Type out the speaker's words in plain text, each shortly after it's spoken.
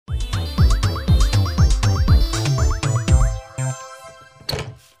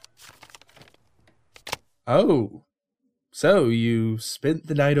Oh, so you spent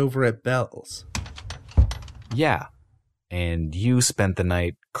the night over at Bell's. Yeah, and you spent the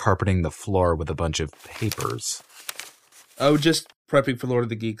night carpeting the floor with a bunch of papers. Oh, just prepping for Lord of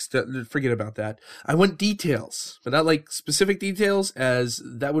the Geeks. Forget about that. I want details, but not like specific details, as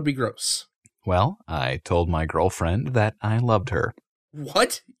that would be gross. Well, I told my girlfriend that I loved her.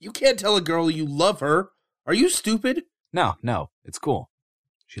 What? You can't tell a girl you love her. Are you stupid? No, it's cool.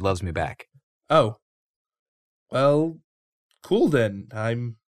 She loves me back. Oh. Well, cool then.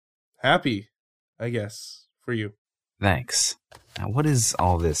 I'm happy, I guess, for you. Thanks. Now, what is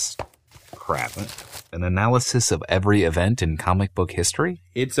all this crap? An analysis of every event in comic book history?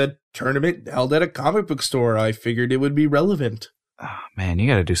 It's a tournament held at a comic book store. I figured it would be relevant. Oh, man, you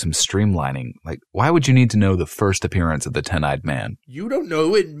gotta do some streamlining. Like, why would you need to know the first appearance of the Ten-Eyed Man? You don't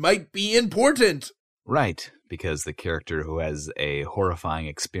know. It might be important. Right, because the character who has a horrifying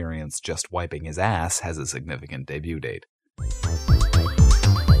experience just wiping his ass has a significant debut date.